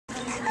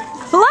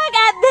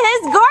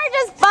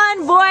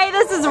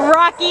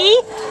Rocky.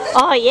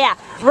 Oh yeah,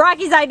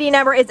 Rocky's ID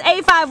number is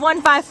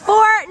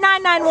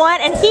A5154991,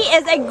 and he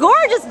is a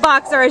gorgeous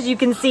boxer, as you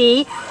can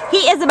see.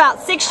 He is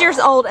about 6 years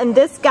old, and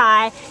this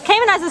guy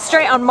came in as a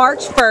stray on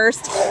March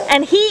 1st,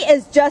 and he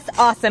is just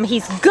awesome.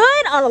 He's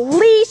good on a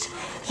leash.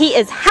 He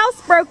is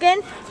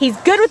housebroken. He's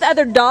good with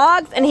other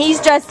dogs, and he's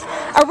just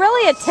a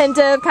really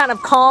attentive, kind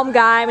of calm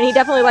guy. I mean, he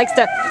definitely likes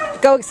to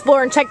go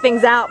explore and check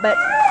things out, but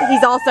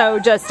he's also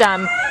just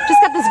got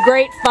this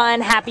great,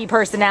 fun, happy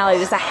personality.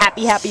 Just a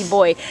happy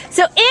boy.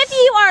 So if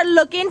you are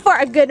looking for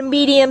a good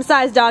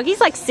medium-sized dog, he's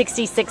like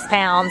 66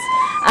 pounds.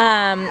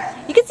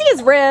 You can see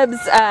his ribs.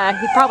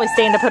 He'd probably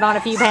stand to put on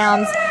a few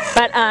pounds,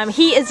 but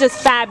he is just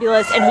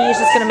fabulous, and he is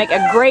just going to make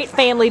a great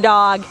family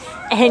dog.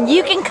 And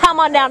you can come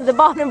on down to the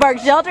Baldwin Park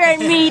shelter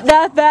and meet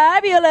the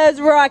fabulous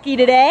Rocky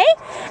today.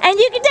 And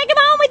you can take him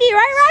home with you,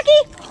 right,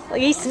 Rocky? Look,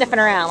 he's sniffing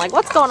around like,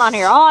 what's going on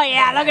here? Oh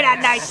yeah, look at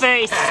that nice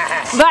face.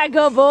 Bye,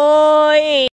 good boy.